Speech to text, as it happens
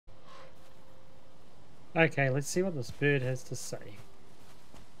Okay, let's see what this bird has to say.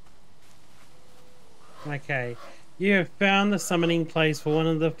 Okay, you have found the summoning place for one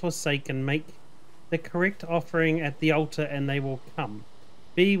of the Forsaken. Make the correct offering at the altar and they will come.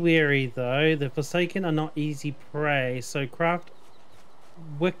 Be wary though, the Forsaken are not easy prey, so craft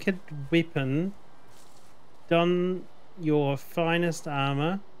wicked weapon, don your finest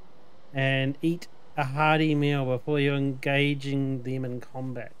armor, and eat a hearty meal before you're engaging them in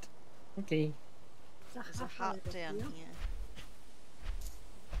combat. Okay. There's a hut down here.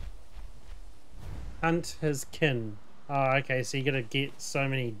 Hunt his kin. Oh, okay, so you gotta get so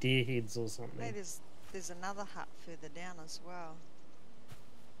many deer heads or something. Hey, there's another hut further down as well.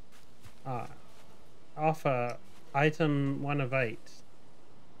 Ah. Offer item 1 of 8.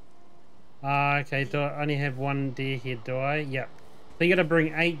 Ah, okay, do I only have 1 deer head, do I? Yep. So you gotta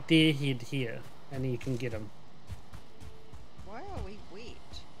bring 8 deer head here, and you can get them. Why are we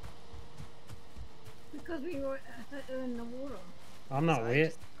wet? Because we were in the water. I'm not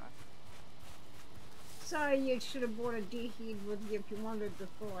wet. So you should have bought a deer head with you if you wanted to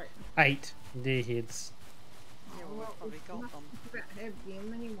fight. 8 deer heads. Yeah, well, we probably got them. Have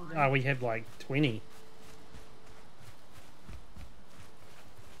them anyway. Oh, we have like 20.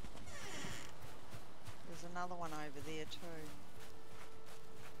 There's another one over there too.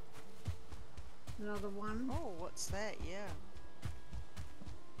 Another one? Oh, what's that? Yeah.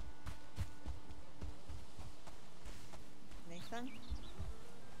 Anything?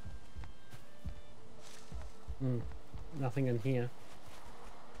 Nothing in here.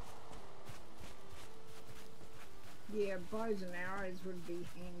 Yeah, bows and arrows would be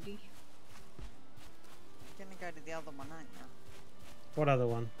handy. You're gonna go to the other one, aren't you? What other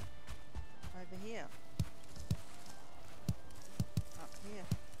one? Over here. Up here.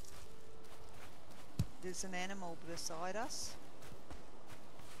 There's an animal beside us.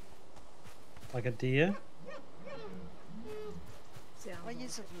 Like a deer? Oh, you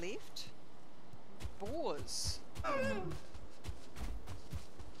have left? Boars. Oh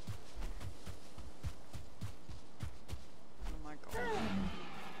my god.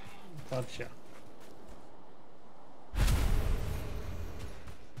 Gotcha.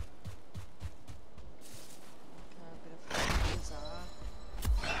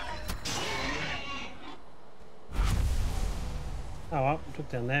 Oh, well, took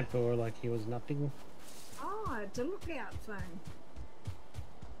down that boar like he was nothing. Oh, it's a lookout thing.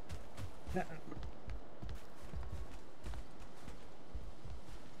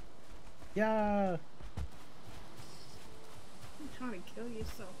 Yeah. You're trying to kill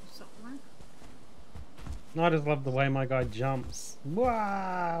yourself or something. No, I just love the way my guy jumps.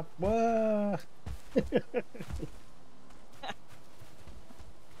 Wah! Wah!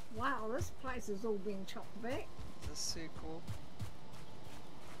 Wow, this place has all been chopped back. It's a circle.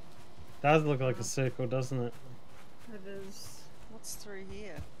 Does look like a circle, doesn't it? It is. What's through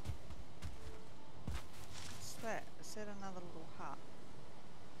here? What's that? Is that another little hut?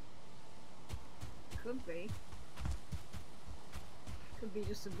 Could be. Could be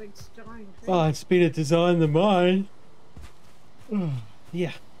just a big stone. Oh, it's better design than mine.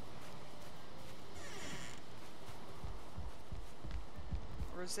 Yeah.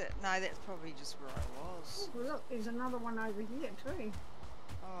 Or is that? No, that's probably just where I was. Oh, look, there's another one over here too.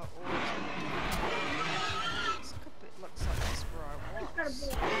 Oh, or looks like that's where I was.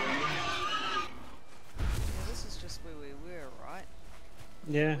 Yeah, this is just where we were, right?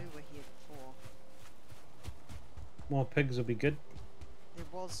 Yeah. We were here before. More pigs will be good. There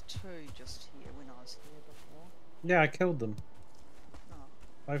was 2 just here when I was here before. Yeah, I killed them. Oh.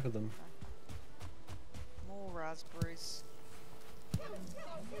 Both of them. Okay. More raspberries.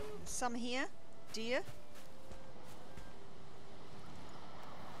 Some here, deer.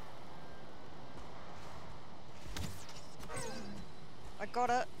 I got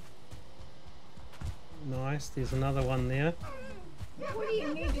it. Nice, there's another one there. What do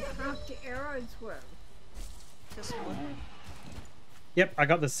you need to craft your arrows with? Just wood. Yep, I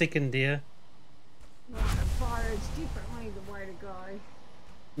got the second deer. Right, fire is definitely the way to go.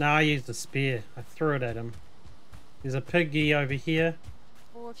 No, I used a spear. I threw it at him. There's a piggy over here.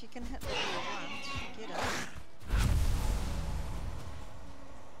 Or if you can hit the deer once, you get it.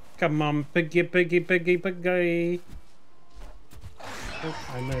 Come on, piggy, piggy, piggy, piggy. Oh,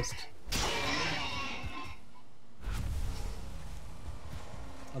 I missed.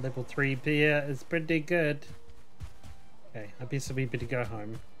 A level 3 beer is pretty good. Okay, I guess we better go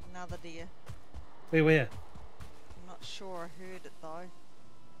home. Another deer. Where? I'm not sure I heard it though.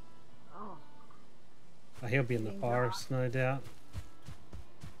 Oh. Oh, he'll be in the forest, no doubt.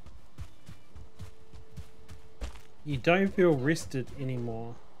 You don't feel rested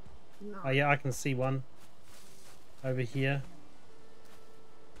anymore. No. Oh yeah, I can see one. over here.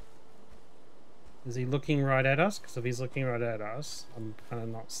 Is he looking right at us? Because if he's looking right at us, I'm kind of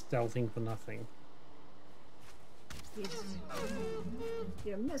not stealthing for nothing.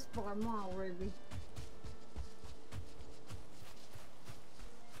 You missed by a mile, Ruby.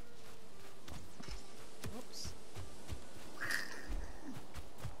 Whoops.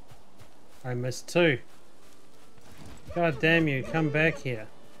 I missed too. God damn you, come back here.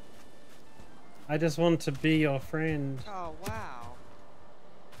 I just want to be your friend. Oh, wow.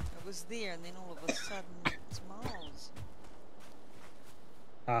 It was there and then all of a sudden it's miles.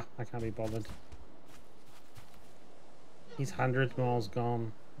 Ah, I can't be bothered. He's 100 miles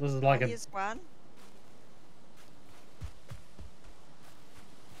gone. This is like Here's one.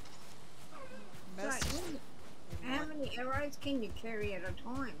 Missed. So, how many arrows can you carry at a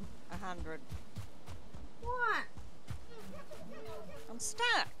time? 100. What? I'm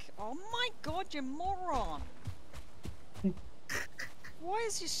stuck. Oh my god, you moron. Why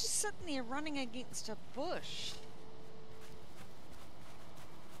is he just sitting there running against a bush?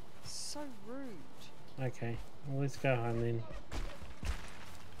 So rude. Okay, well, let's go home then.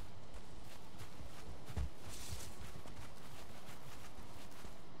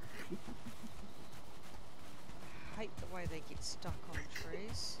 I hate the way they get stuck on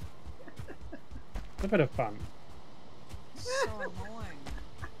trees. It's a bit of fun. So annoying.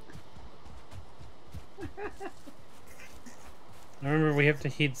 I remember we have to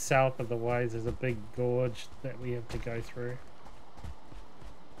head south, otherwise there's a big gorge that we have to go through.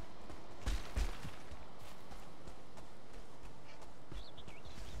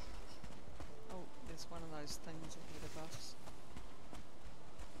 Oh, there's one of those things ahead of us.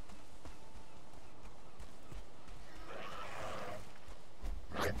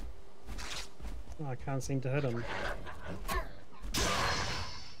 Oh, I can't seem to hit him.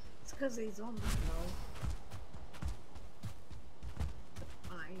 It's because he's on the hill.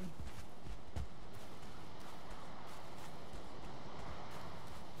 Fine.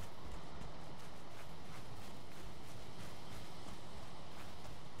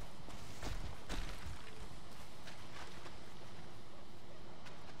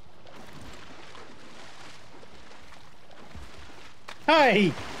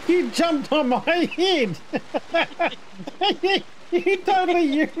 Hey! You jumped on my head! You totally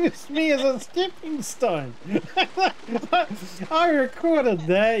used me as a stepping stone! I recorded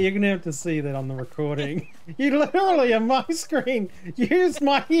that. You're gonna have to see that on the recording. You literally, on my screen, used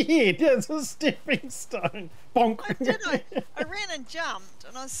my head as a stepping stone. Bonk! I did. I ran and jumped,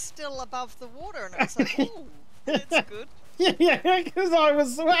 and I was still above the water, and I was like, "Ooh, that's good." Yeah, because I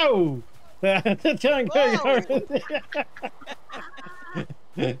was, whoa! Don't go Whoa. over there.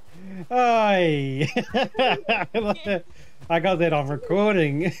 Aye. I got that on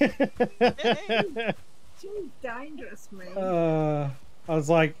recording. She's dangerous, man. I was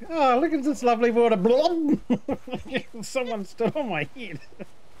like, oh, look at this lovely water. Blob. Someone stood on my head.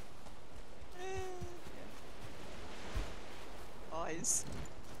 Eyes.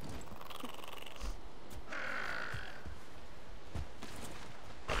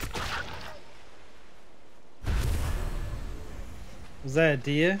 Was that a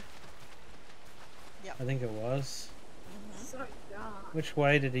deer? Yep. I think it was. So dark. Which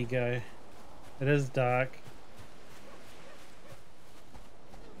way did he go? It is dark.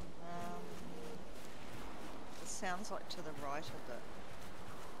 It sounds like to the right a bit.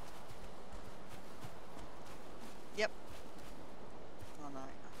 Yep. Oh no, I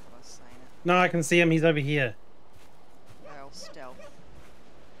thought I was saying it. No, I can see him. He's over here. They're all stealth.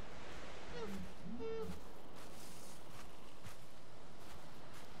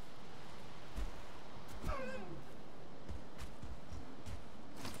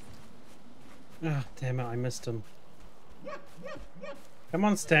 Oh, damn it. I missed him. Come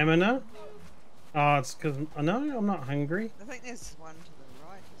on, stamina. Oh, it's because... Oh, no, I'm not hungry. I think there's one to the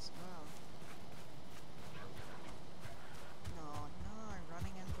right as well. Oh no,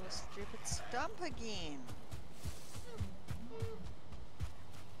 running into a stupid stump again.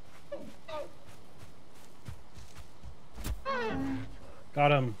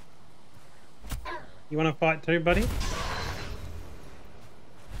 Got him. You want to fight too, buddy? I'll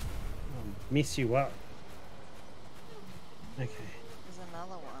mess you up. Okay. There's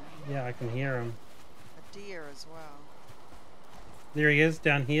another one. Yeah, I can hear him. A deer as well. There he is,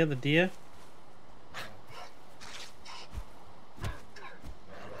 down here, the deer.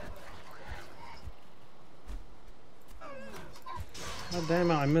 Oh,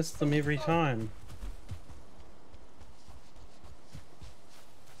 damn it, I missed them every time.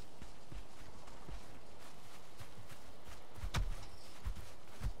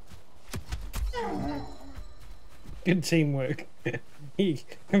 Good teamwork. He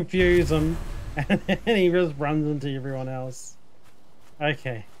confused him and he just runs into everyone else.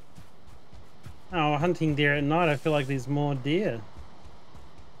 Okay. Oh, hunting deer at night, I feel like there's more deer.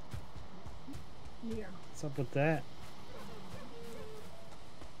 Yeah. What's up with that?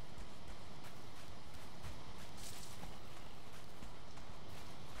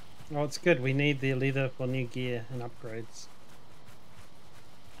 Oh, it's good. We need the leather for new gear and upgrades.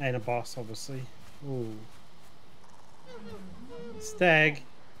 And a boss, obviously. Ooh. Stag.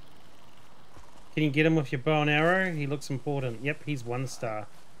 Can you get him with your bow and arrow? He looks important. Yep, he's 1 star.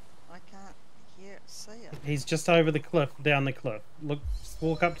 I can't see it. He's just over the cliff, down the cliff. Look, just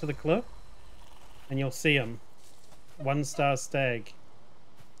walk up to the cliff and you'll see him. 1 star stag.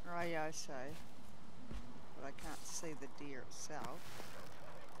 Right, I say. But I can't see the deer itself.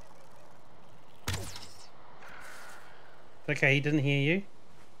 Okay, he didn't hear you.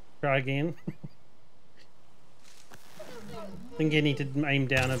 Try again. I think you need to aim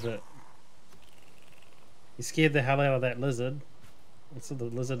down a bit. You scared the hell out of that lizard. I saw the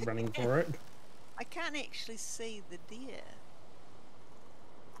lizard running for it. I can't actually see the deer.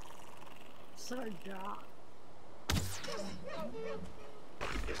 So dark.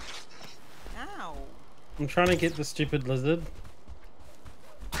 Ow! I'm trying to get the stupid lizard.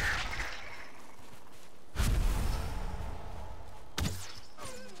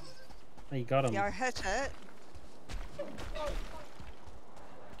 Oh, you got him. Yeah, I hit it.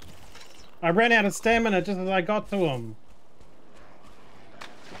 I ran out of stamina just as I got to him.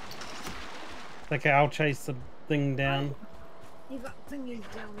 Okay, I'll chase the thing down. You got thingies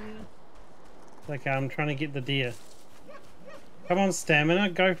down there. Okay, I'm trying to get the deer. Come on, stamina,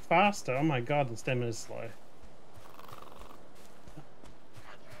 go faster. Oh my god, the stamina's slow.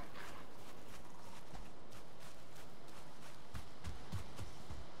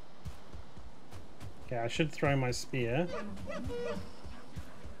 Okay, I should throw my spear.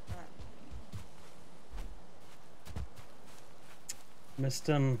 Missed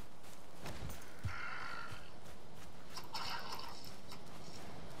him.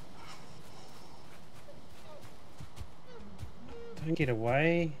 Don't get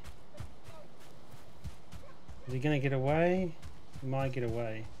away. Is he gonna get away? He might get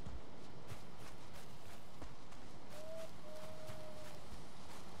away.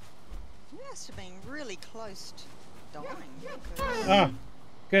 He must have been really close to dying. Because... Ah,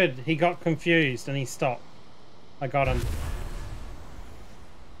 good. He got confused and he stopped. I got him.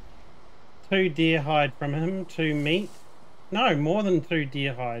 2 deer hide from him, 2 meat. No, more than 2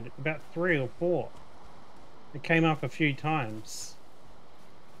 deer hide. About 3 or 4. It came up a few times.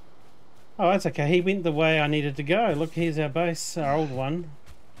 Oh, that's okay. He went the way I needed to go. Look, here's our base, our old one.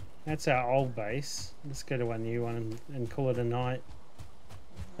 That's our old base. Let's go to our new one and call it a night.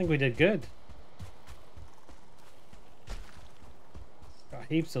 I think we did good. Got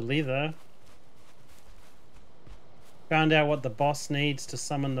heaps of leather. Found out what the boss needs to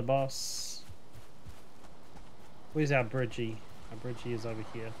summon the boss. Where's our Bridgie? Our Bridgie is over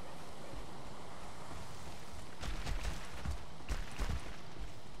here.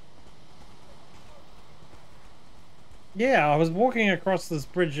 Yeah, I was walking across this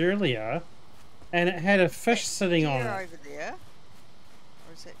bridge earlier, and it had a fish sitting on it. over there?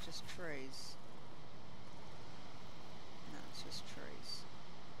 Or is that just trees? No, it's just trees.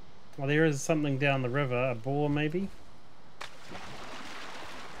 Well, there is something down the river, a boar maybe?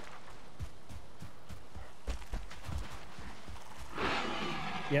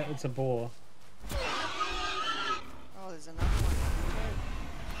 Yeah, it's a boar. Oh, there's another one.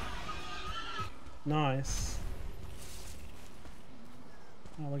 Nice.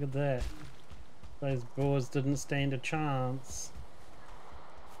 Oh, look at that. Those boars didn't stand a chance.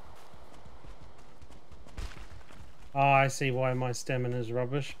 Oh, I see why my stamina is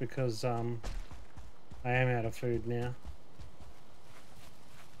rubbish, because I am out of food now.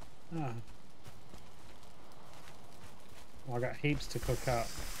 Ah. Oh, I got heaps to cook up.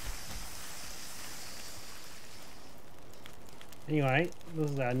 Anyway,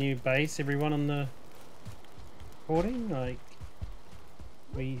 this is our new base. Everyone on the recording, like,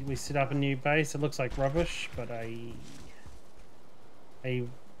 we set up a new base. It looks like rubbish, but a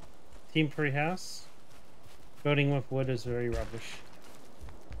temporary house. Building with wood is very rubbish.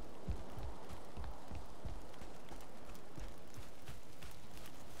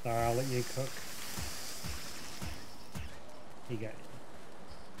 Sorry, I'll let you cook. Here you go.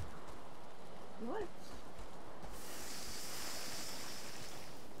 What?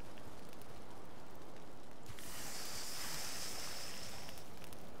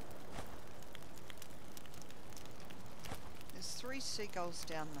 There's 3 seagulls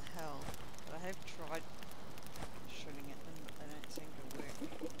down the hill, but I have tried shooting at them, but they don't seem to work.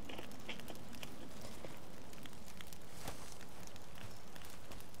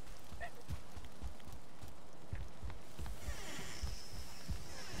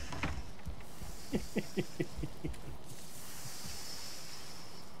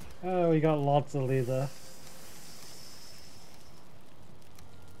 Oh, we got lots of leather.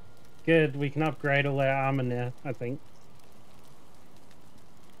 Good, we can upgrade all our armor now, I think.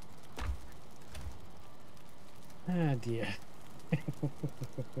 Ah, dear.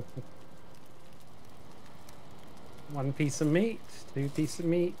 1 piece of meat, 2 pieces of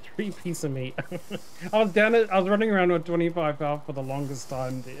meat, 3 pieces of meat. I was running around with 25 health for the longest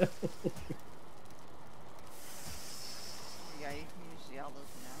time, dear. Yeah, you can use the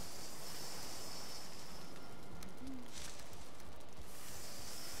others now.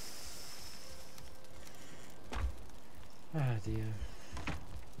 Ah, dear.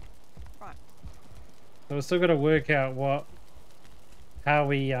 Right. So we're still got to work out how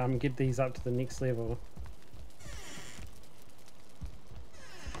we get these up to the next level.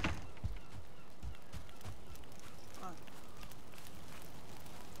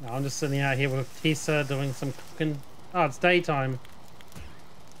 No, I'm just sitting out here with Tessa doing some cooking. Oh, it's daytime.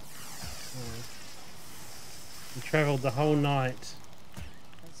 Oh. We travelled the whole night.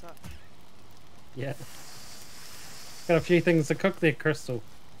 What's up? Yeah. Got a few things to cook there, Crystal.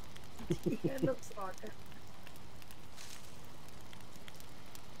 It looks like it.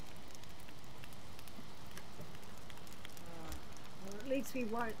 Well, at least we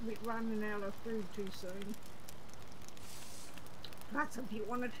won't be running out of food too soon. But if you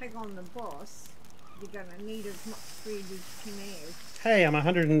want to take on the boss, you're going to need as much food as you can have. Hey, I'm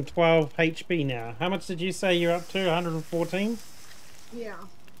 112 HP now. How much did you say you're up to? 114? Yeah.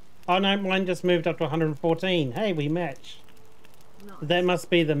 Oh no, mine just moved up to 114. Hey, we match. Nice. That must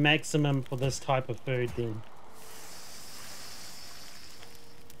be the maximum for this type of food then.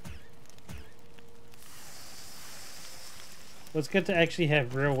 Well, it's good to actually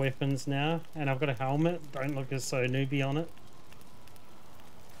have real weapons now, and I've got a helmet. Don't look as so newbie on it.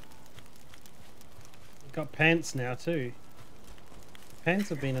 Got pants now too. Pants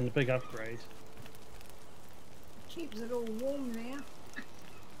have been in a big upgrade. Keeps it all warm now.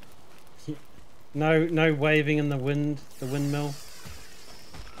 No waving in the wind, the windmill.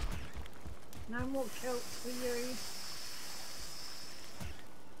 No more kilts for you.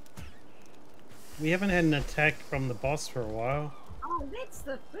 We haven't had an attack from the boss for a while. Oh, that's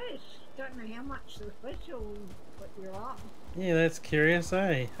the fish. Don't know how much the fish will put you up. Yeah, that's curious,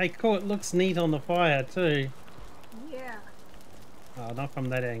 eh? Hey, cool, it looks neat on the fire too. Yeah. Oh, not from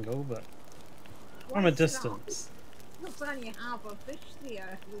that angle, but from a distance. Looks only half a fish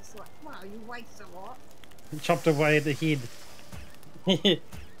there. It's like, wow, you waste a lot. Chopped away at the head.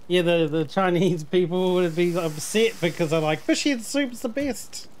 Yeah, the Chinese people would be upset because they're like, fish head soup's the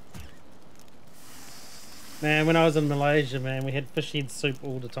best. Man, when I was in Malaysia, man, we had fish head soup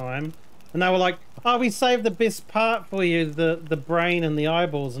all the time. And they were like, oh, we saved the best part for you, the brain and the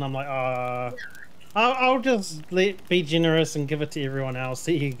eyeballs. And I'm like, ah, I'll just be generous and give it to everyone else.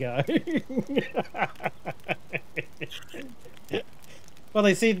 There you go. Well,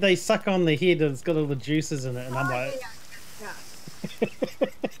 they said they suck on the head and it's got all the juices in it. And I'm like...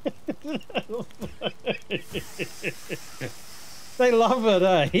 They love it,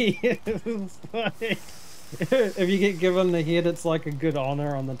 eh? It's like, if you get given the head, it's like a good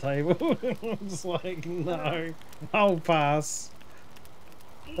honor on the table. It's like, no, I'll pass.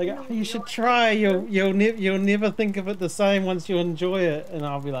 They go, you should try. You'll never think of it the same once you enjoy it. And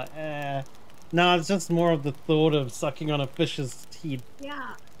I'll be like, no, it's just more of the thought of sucking on a fish's head.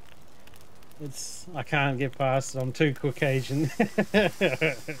 Yeah. I can't get past it. I'm too Caucasian.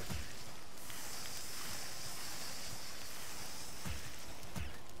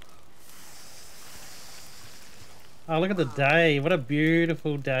 Oh, look at the day. What a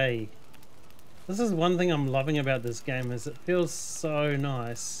beautiful day. This is one thing I'm loving about this game, is it feels so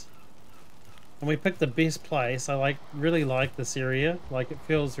nice. And we picked the best place. I really like this area. Like, it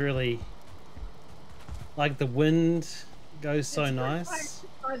feels really like the wind goes so nice.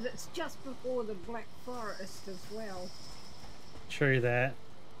 Because it's just before the Black Forest as well. True that.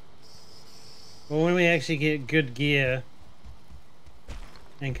 Well, when we actually get good gear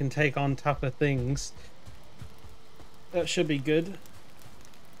and can take on tougher things, that should be good.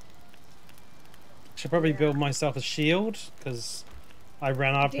 Should probably build myself a shield, because I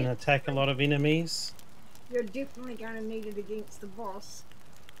ran up and attack a lot of enemies. You're definitely going to need it against the boss.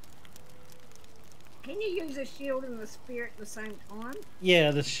 Can you use a shield and the spear at the same time?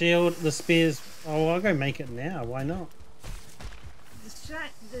 Yeah, the shield, the spears. Oh, I'll go make it now. Why not?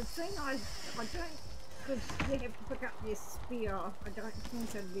 The thing I don't Because you have to pick up your spear. I don't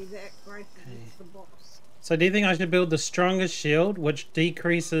think it'd be that great against the boss. So do you think I should build the strongest shield, which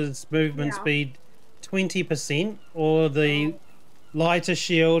decreases movement Yeah. speed 20%, or the lighter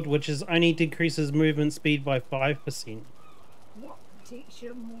shield, which is only decreases movement speed by 5%? What protects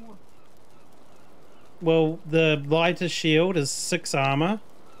you more? Well, the lighter shield is 6 armor,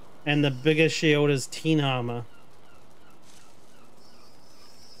 and the bigger shield is 10 armor.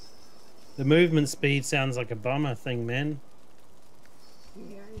 The movement speed sounds like a bummer thing, man.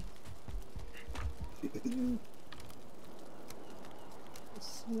 Yeah.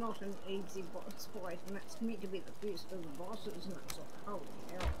 It's not an easy boss fight, and it's meant to be the first of the bosses, and it's like, holy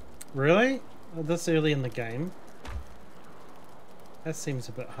hell. Really? Oh, this early in the game? That seems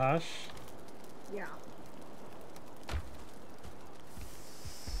a bit harsh. Yeah.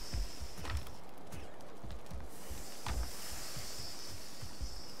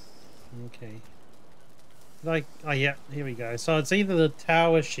 Okay. Like, oh yeah, here we go. So it's either the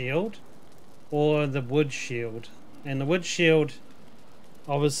tower shield or the wood shield. And the wood shield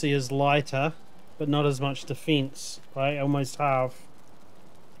obviously is lighter, but not as much defense, right? Almost half.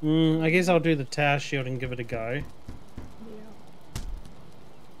 I guess I'll do the tower shield and give it a go. Yeah.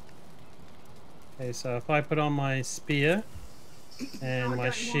 Okay, so if I put on my spear and my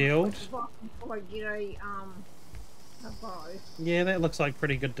shield. Before I get a bow. Yeah, that looks like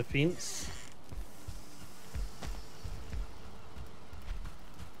pretty good defense.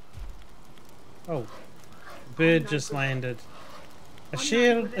 Oh, bird just landed. A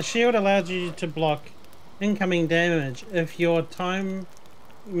shield allows you to block incoming damage. If your timing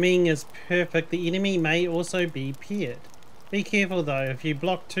is perfect, the enemy may also be paired. Be careful though, if you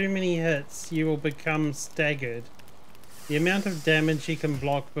block too many hits, you will become staggered. The amount of damage you can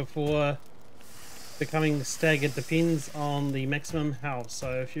block before becoming staggered depends on the maximum health.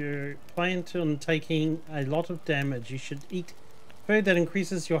 So if you plan on taking a lot of damage, you should eat food that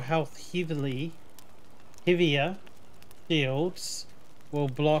increases your health heavily. Heavier shields will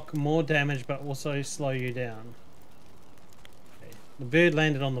block more damage but also slow you down. Okay. The bird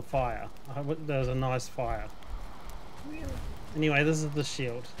landed on the fire. That was a nice fire. Really? Anyway, this is the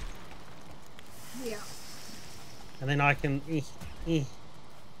shield. Yeah. And then I can... Okay,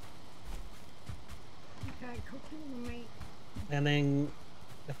 cooking the meat. And then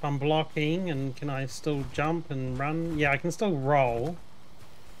if I'm blocking, and can I still jump and run? Yeah, I can still roll.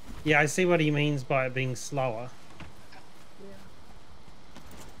 Yeah, I see what he means by it being slower. Yeah.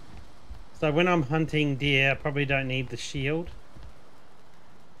 So when I'm hunting deer, I probably don't need the shield.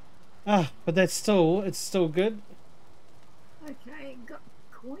 Ah, but it's still good. Okay, got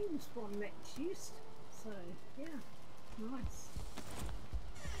coins from that chest. So, yeah. Nice.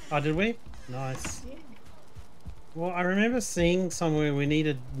 Oh, did we? Nice. Yeah. Well, I remember seeing somewhere we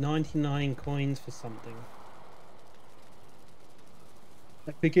needed 99 coins for something.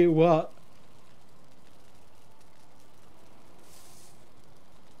 I forget what.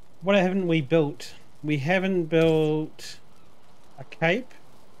 What haven't we built? We haven't built a cape.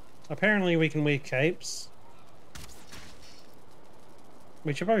 Apparently we can wear capes.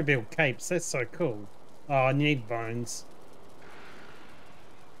 We should probably build capes. That's so cool. Oh, I need bones.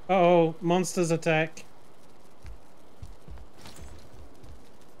 Uh-oh, monsters attack.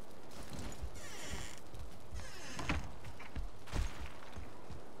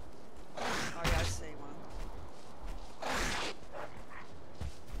 Oh yeah, I see one.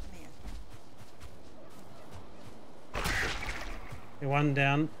 Man. Okay, one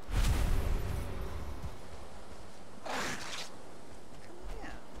down.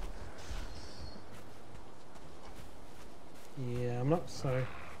 Yeah, I'm not so...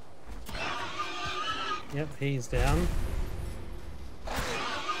 Yep, he's down.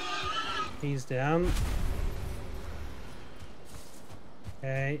 He's down.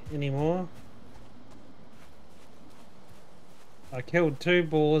 Okay, any more? I killed 2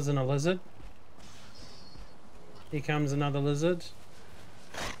 boars and a lizard. Here comes another lizard.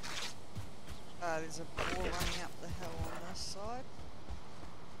 There's a boar running up the hill on this side.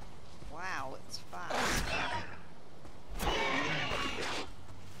 Wow, it's fast.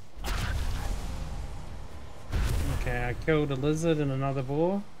 Okay, I killed a lizard and another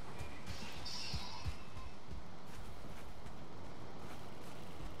boar.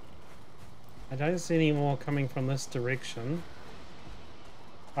 I don't see any more coming from this direction.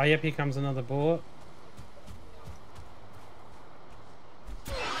 Oh, yep, here comes another boar.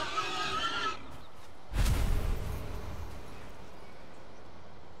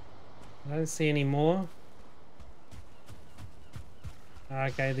 I don't see any more.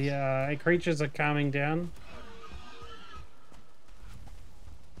 Okay, the creatures are calming down.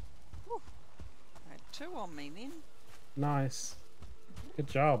 Whew. I had 2 on me then. Nice. Good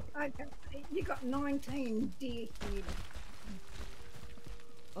job. Okay, you got 19 deer head.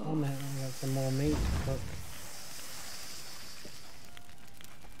 Oh man, I got some more meat to cook.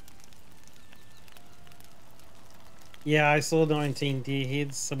 Yeah, I saw 19 deer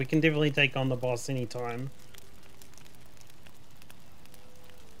heads, so we can definitely take on the boss anytime.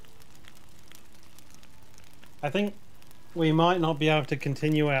 I think we might not be able to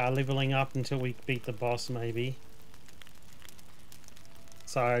continue our leveling up until we beat the boss, maybe.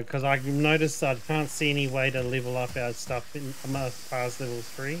 So, because I noticed I can't see any way to level up our stuff past level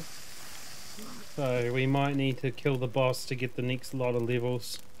 3. So we might need to kill the boss to get the next lot of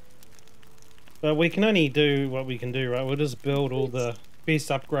levels. But we can only do what we can do, right? We'll just build all the best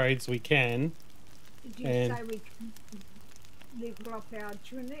upgrades we can. Did you say we can level up our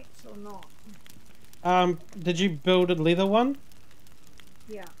tunics or not? Did you build a leather one?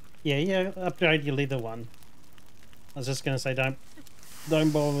 Yeah. Yeah, upgrade your leather one. I was just gonna say don't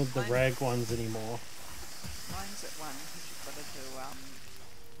bother with the rag ones anymore. Mine's at 1 because you've got to do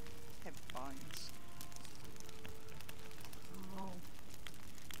have bones. Oh.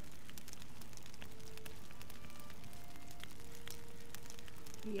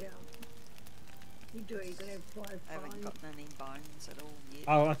 Yeah. You do either have 5 I haven't bones. gotten any bones at all yet.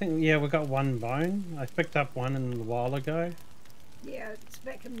 Oh, I think, yeah, we got 1 bone. I picked up one a while ago. Yeah, it's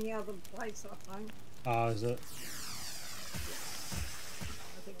back in the other place, I think. Oh, is it?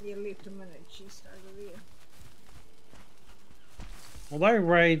 I think you left them in a chest over there. Although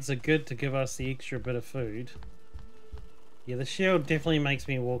raids are good to give us the extra bit of food. Yeah, the shield definitely makes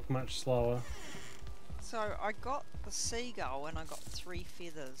me walk much slower. So I got the seagull and I got 3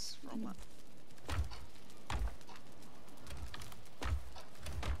 feathers from it.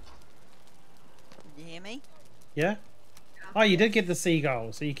 Can you hear me? Yeah? Oh, you did get the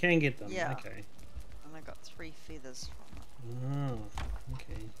seagull, so you can get them. Yeah. Okay. And I got 3 feathers from it. Oh,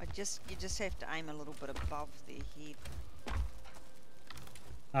 okay. You just have to aim a little bit above their head.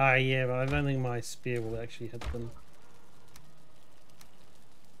 Ah, yeah, but I don't think my spear will actually hit them.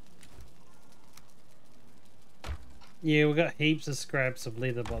 Yeah, we've got heaps of scraps of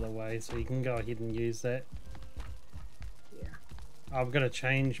leather, by the way, so you can go ahead and use that. Yeah. I've got to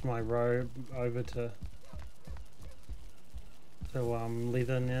change my robe over to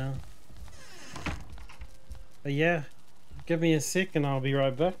leather now. But yeah, give me a sec and I'll be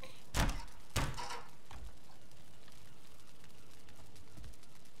right back.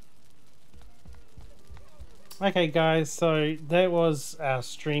 Okay guys, so that was our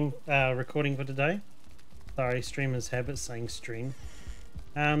stream recording for today. Sorry, streamer's habit saying stream.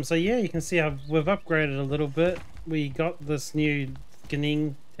 So yeah, you can see we've upgraded a little bit. We got this new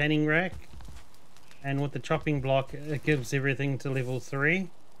tanning rack, and with the chopping block it gives everything to level 3,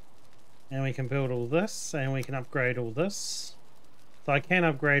 and we can build all this and we can upgrade all this. So I can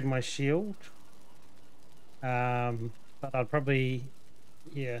upgrade my shield, but I'd probably,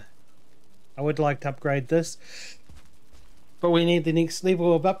 yeah, I would like to upgrade this, but we need the next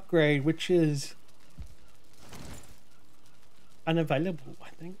level of upgrade, which is unavailable, I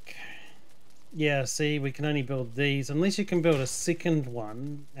think. Yeah, see, we can only build these unless you can build a second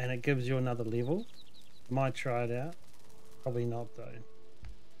one and it gives you another level. I might try it out. Probably not though.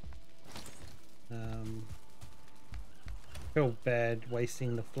 Feel bad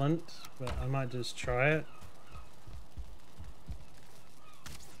wasting the flint, but I might just try it.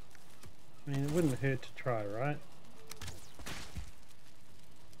 I mean, it wouldn't hurt to try, right?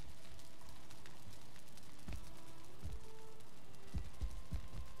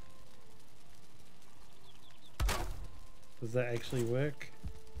 Does that actually work?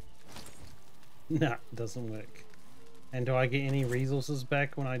 No, it doesn't work. And do I get any resources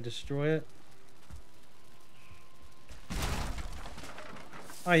back when I destroy it?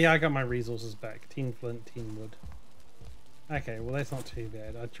 Oh yeah, I got my resources back. 10 flint, 10 wood. Okay, well that's not too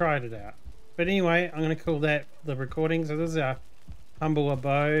bad. I tried it out. But anyway, I'm going to call that the recording. So this is our humble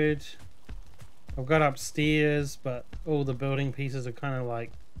abode. I've got upstairs, but all the building pieces are kind of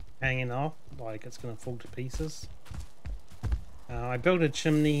like hanging off. Like it's going to fall to pieces. I built a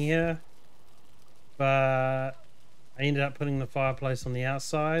chimney here, but I ended up putting the fireplace on the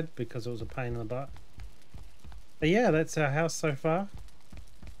outside because it was a pain in the butt. But yeah, that's our house so far.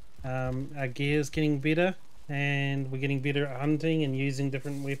 Our gear's getting better, and we're getting better at hunting and using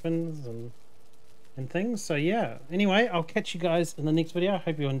different weapons and things. So yeah, anyway, I'll catch you guys in the next video. I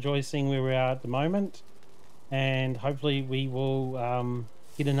hope you enjoy seeing where we are at the moment, and hopefully we will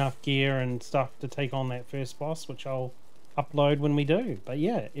get enough gear and stuff to take on that first boss, which I'll upload when we do. But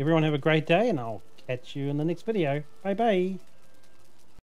yeah, everyone have a great day, and I'll catch you in the next video. Bye bye.